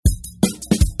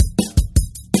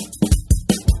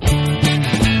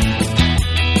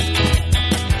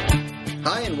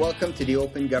welcome to the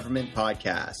Open Government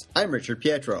Podcast. I'm Richard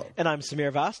Pietro. And I'm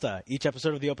Samir Vasta. Each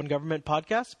episode of the Open Government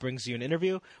Podcast brings you an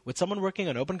interview with someone working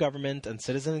on open government and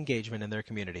citizen engagement in their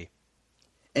community.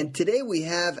 And today we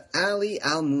have Ali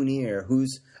Al-Munayer,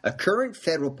 who's a current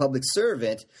federal public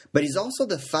servant, but he's also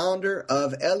the founder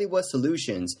of Eliwa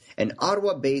Solutions, an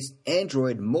Ottawa-based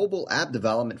Android mobile app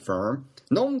development firm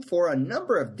known for a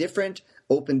number of different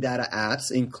open data apps,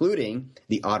 including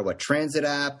the Ottawa Transit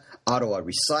app, Ottawa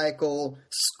Recycle,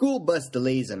 school bus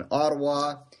delays in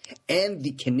Ottawa, and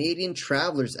the Canadian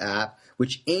Travelers app,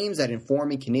 which aims at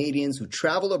informing Canadians who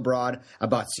travel abroad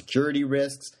about security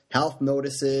risks, health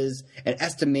notices, and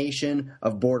estimation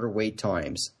of border wait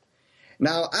times.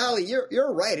 Now, Ali,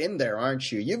 you're right in there, aren't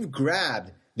you? You've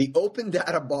grabbed the open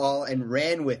data ball and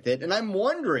ran with it, and I'm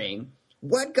wondering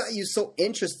what got you so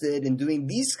interested in doing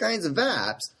these kinds of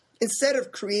apps instead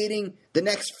of creating the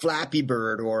next Flappy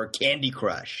Bird or Candy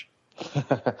Crush?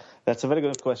 That's a very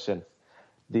good question.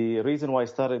 The reason why I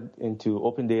started into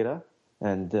open data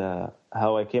and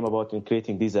how I came about in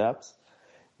creating these apps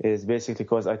is basically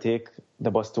because I take the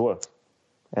bus to work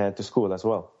and to school as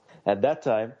well. At that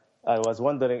time, I was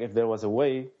wondering if there was a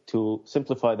way to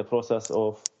simplify the process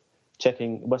of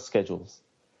checking bus schedules.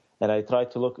 And I tried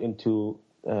to look into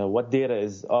what data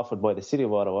is offered by the City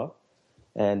of Ottawa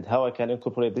and how I can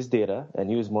incorporate this data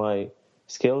and use my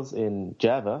skills in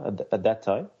Java at that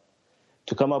time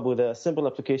to come up with a simple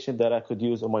application that I could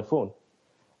use on my phone.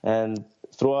 And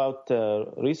throughout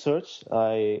research,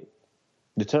 I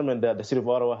determined that the City of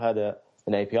Ottawa had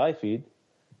an API feed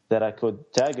that I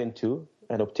could tag into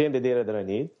and obtain the data that I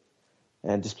need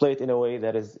and display it in a way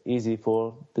that is easy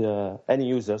for any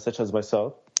user, such as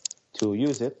myself, to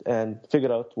use it and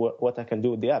figure out what I can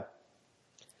do with the app.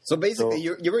 So basically,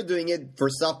 you were doing it for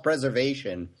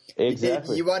self-preservation.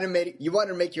 Exactly. You want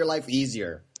to make your life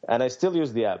easier. And I still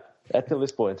use the app until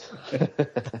this point.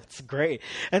 That's great.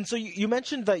 And so you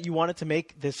mentioned that you wanted to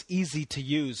make this easy to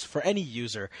use for any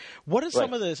user. What are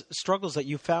some of the struggles that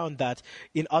you found that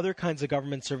in other kinds of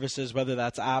government services, whether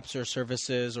that's apps or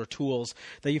services or tools,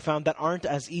 that you found that aren't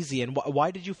as easy? And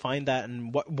why did you find that?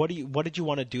 And what did you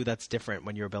want to do that's different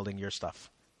when you were building your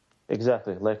stuff?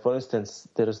 Exactly. Like, for instance,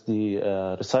 there's the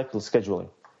recycle scheduling.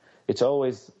 It's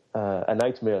always a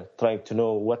nightmare trying to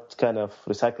know what kind of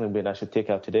recycling bin I should take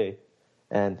out today.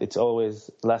 And it's always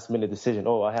last-minute decision.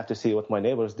 Oh, I have to see what my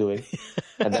neighbor is doing.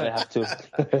 And then I have to...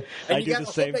 I do the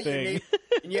same thing.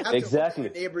 And you have to hope your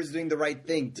neighbor is doing the right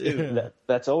thing, too.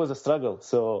 That's always a struggle.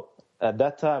 So at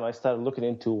that time, I started looking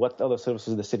into what other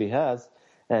services the city has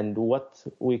and what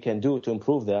we can do to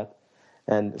improve that.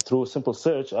 And through a simple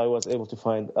search, I was able to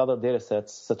find other data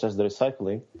sets, such as the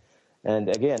recycling. And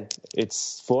again,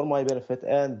 it's for my benefit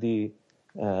and the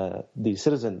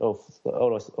citizen of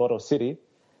Ottawa City.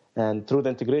 And through the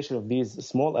integration of these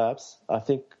small apps, I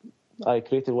think I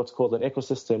created what's called an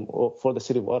ecosystem for the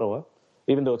City of Ottawa,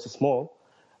 even though it's small,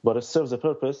 but it serves a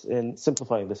purpose in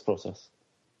simplifying this process.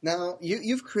 Now,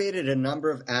 you've created a number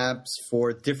of apps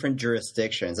for different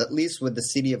jurisdictions, at least with the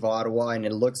City of Ottawa, and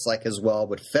it looks like as well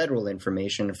with federal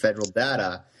information and federal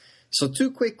data. So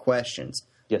 2 quick questions.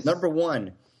 Yes. Number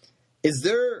 1, is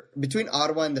there, between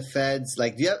Ottawa and the feds,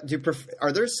 like,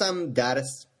 are there some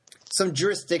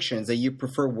jurisdictions that you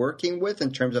prefer working with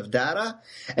in terms of data?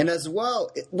 And as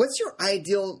well, what's your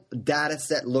ideal data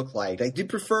set look like? Like, do you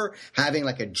prefer having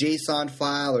like a JSON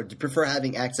file, or do you prefer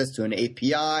having access to an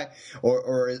API,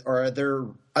 or are there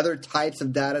other types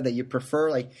of data that you prefer?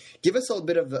 Like, give us a little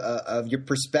bit of your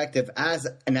perspective as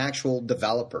an actual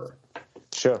developer.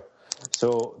 Sure.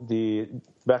 So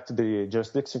back to the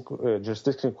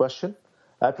jurisdiction question,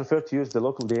 I prefer to use the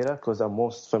local data because I'm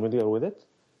most familiar with it.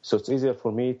 So it's easier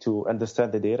for me to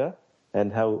understand the data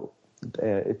and how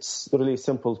it's really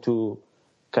simple to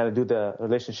kind of do the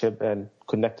relationship and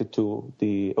connect it to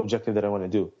the objective that I want to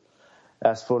do.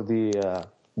 As for the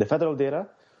federal data,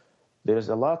 there's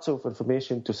a lot of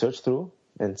information to search through,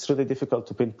 and it's really difficult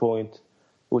to pinpoint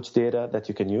which data that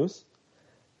you can use.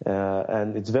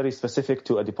 And it's very specific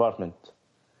to a department,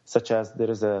 such as there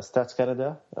is a Stats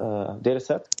Canada data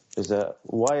set. There's a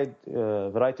wide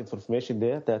variety of information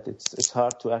there that it's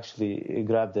hard to actually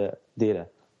grab the data.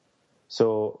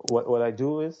 So what I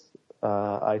do is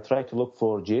I try to look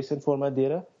for JSON format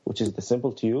data, which is the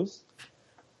simple to use.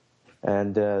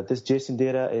 And this JSON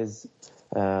data is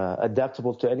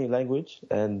adaptable to any language,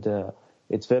 and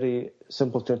it's very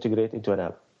simple to integrate into an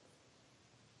app.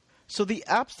 So the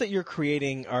apps that you're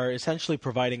creating are essentially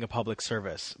providing a public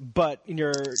service, but in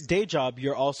your day job,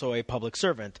 you're also a public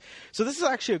servant. So this is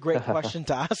actually a great question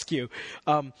to ask you.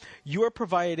 You are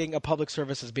providing a public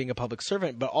service as being a public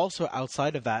servant, but also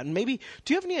outside of that. And maybe,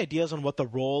 do you have any ideas on what the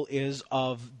role is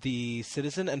of the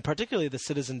citizen, and particularly the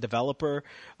citizen developer,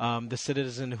 the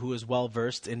citizen who is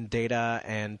well-versed in data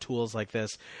and tools like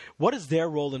this? What is their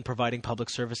role in providing public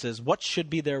services? What should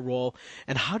be their role?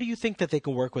 And how do you think that they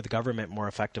can work with government more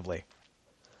effectively?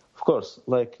 Of course,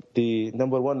 like the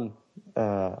number one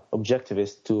objective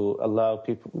is to allow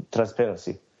people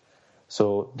transparency.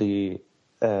 So the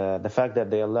fact that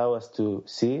they allow us to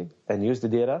see and use the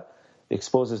data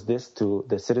exposes this to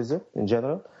the citizen in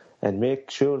general, and make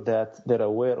sure that they're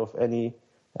aware of any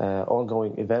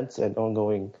ongoing events and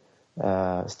ongoing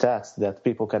stats that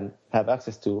people can have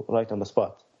access to right on the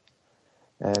spot.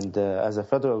 And as a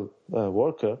federal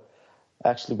worker,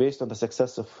 actually based on the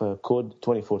success of Code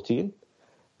 2014,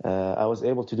 I was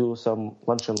able to do some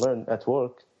lunch and learn at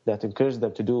work that encouraged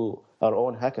them to do our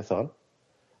own hackathon.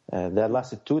 That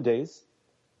lasted 2 days,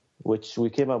 which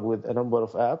we came up with a number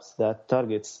of apps that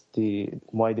targets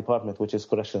my department, which is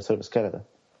Correctional Service Canada.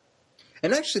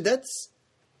 And actually, that's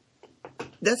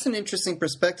an interesting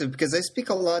perspective, because I speak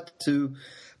a lot to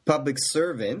public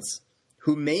servants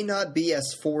who may not be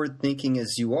as forward-thinking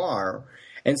as you are,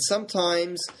 and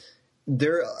sometimes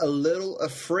they're a little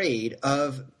afraid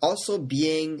of also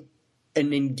being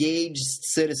an engaged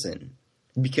citizen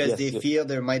because they feel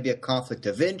there might be a conflict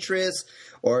of interest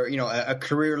or, a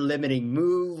career-limiting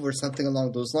move or something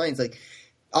along those lines. Like,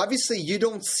 obviously, you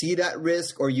don't see that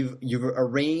risk, or you've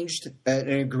arranged an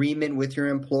agreement with your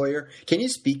employer. Can you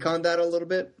speak on that a little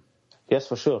bit? Yes,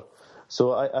 for sure.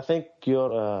 So I think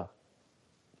your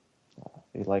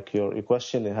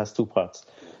question, it has two parts.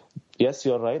 Yes,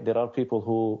 you're right. There are people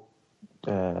who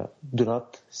do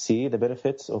not see the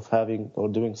benefits of having or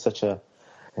doing such an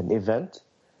event.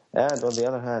 And on the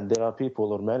other hand, there are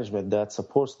people or management that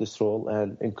supports this role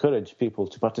and encourage people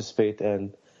to participate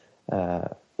and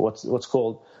what's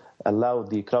called allow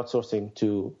the crowdsourcing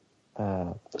to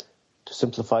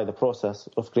simplify the process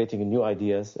of creating new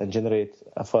ideas and generate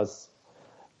a fuzz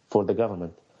for the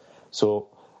government. So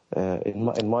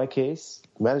in my case,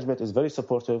 management is very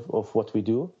supportive of what we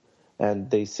do, and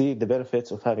they see the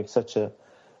benefits of having such an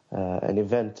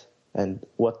event and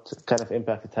what kind of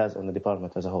impact it has on the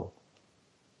department as a whole.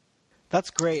 That's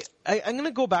great. I'm going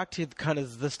to go back to kind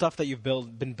of the stuff that you've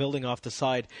been building off the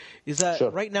side. Is that Sure.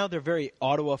 Right now they're very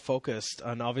Ottawa focused,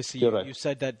 and obviously you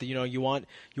said that you want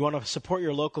to support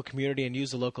your local community and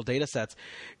use the local data sets.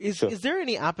 Is there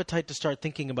any appetite to start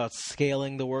thinking about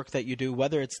scaling the work that you do,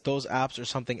 whether it's those apps or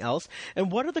something else?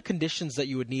 And what are the conditions that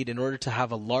you would need in order to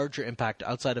have a larger impact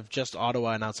outside of just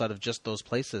Ottawa and outside of just those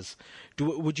places?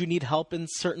 Would you need help in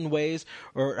certain ways,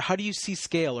 or how do you see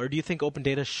scale, or do you think open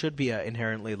data should be an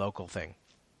inherently local thing?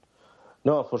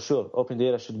 No, for sure. Open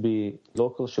data should be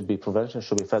local, should be provincial,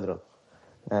 should be federal.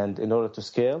 And in order to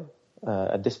scale,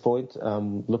 at this point,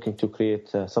 I'm looking to create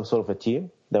some sort of a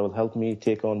team that will help me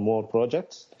take on more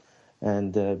projects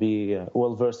and be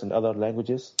well-versed in other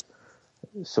languages.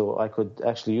 So I could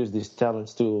actually use these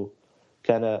talents to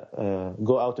kind of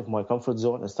go out of my comfort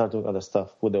zone and start doing other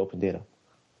stuff with the open data.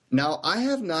 Now, I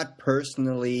have not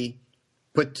personally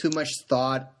put too much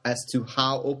thought as to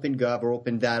how OpenGov or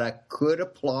open data could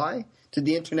apply to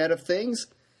the Internet of Things.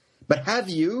 But have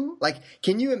you?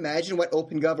 Can you imagine what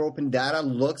OpenGov or open data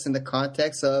looks in the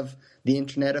context of the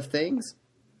Internet of Things?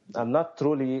 I'm not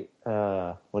truly,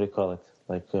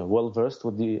 well-versed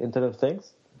with the Internet of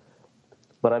Things.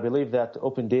 But I believe that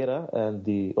open data and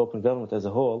the open government as a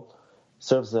whole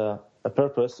serves a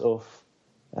purpose of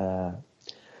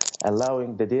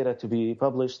allowing the data to be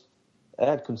published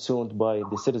and consumed by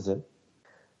the citizen.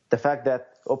 The fact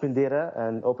that open data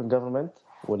and open government,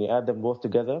 when you add them both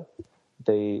together,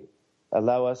 they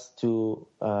allow us to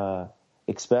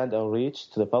expand our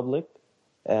reach to the public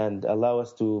and allow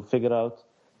us to figure out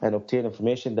and obtain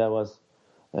information that was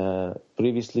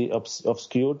previously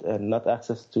obscured and not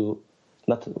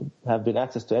have been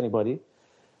access to anybody,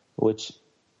 which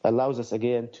allows us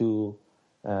again to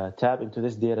tap into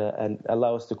this data and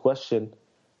allow us to question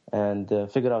and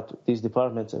figure out these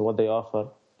departments and what they offer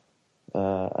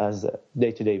as a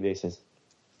day-to-day basis.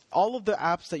 All of the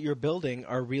apps that you're building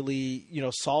are really,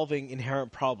 solving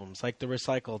inherent problems like the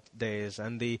recycle days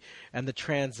and the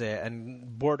transit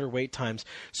and border wait times.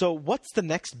 So what's the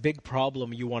next big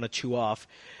problem you want to chew off?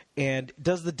 And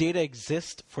does the data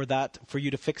exist for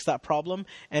you to fix that problem?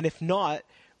 And if not,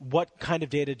 what kind of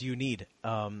data do you need?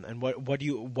 And why do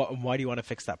you want to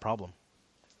fix that problem?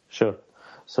 Sure.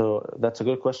 So that's a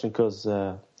good question, because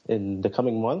in the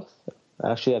coming month,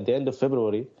 actually, at the end of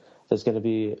February, there's going to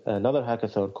be another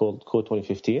hackathon called Code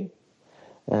 2015.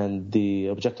 And the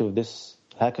objective of this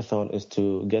hackathon is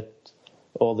to get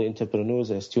all the entrepreneurs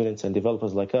and students and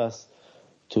developers like us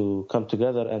to come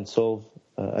together and solve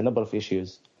a number of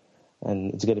issues.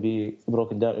 And it's going to be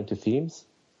broken down into themes.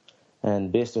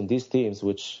 And based on these themes,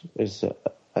 which is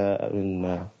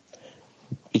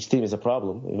each theme is a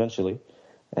problem eventually,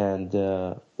 and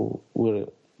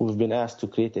we've been asked to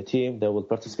create a team that will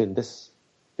participate in this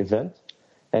event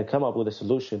and come up with a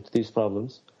solution to these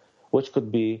problems, which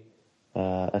could be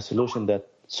a solution that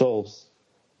solves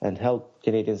and help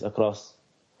Canadians across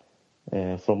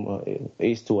from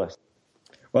east to west.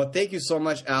 Well, thank you so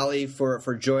much, Ali,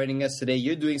 for joining us today.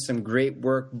 You're doing some great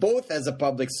work, both as a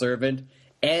public servant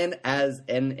and as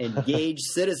an engaged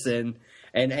citizen.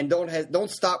 And don't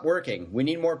stop working. We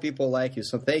need more people like you.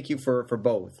 So thank you for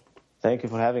both. Thank you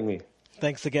for having me.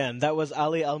 Thanks again. That was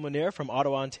Ali Al-Munayer from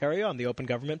Ottawa, Ontario on the Open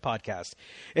Government Podcast.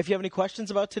 If you have any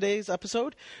questions about today's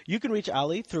episode, you can reach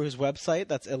Ali through his website.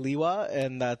 That's Eliwa,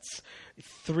 and that's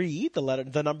 3,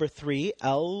 the number 3,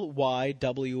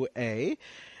 LYWA.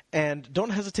 And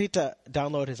don't hesitate to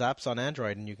download his apps on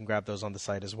Android, and you can grab those on the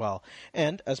site as well.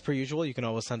 And as per usual, you can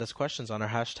always send us questions on our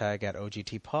hashtag at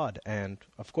OGTPod. And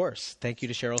of course, thank you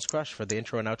to Cheryl's Crush for the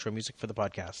intro and outro music for the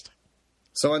podcast.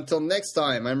 So until next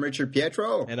time, I'm Richard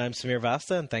Pietro. And I'm Samir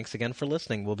Vasta, and thanks again for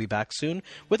listening. We'll be back soon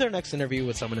with our next interview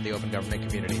with someone in the open government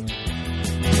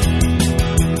community.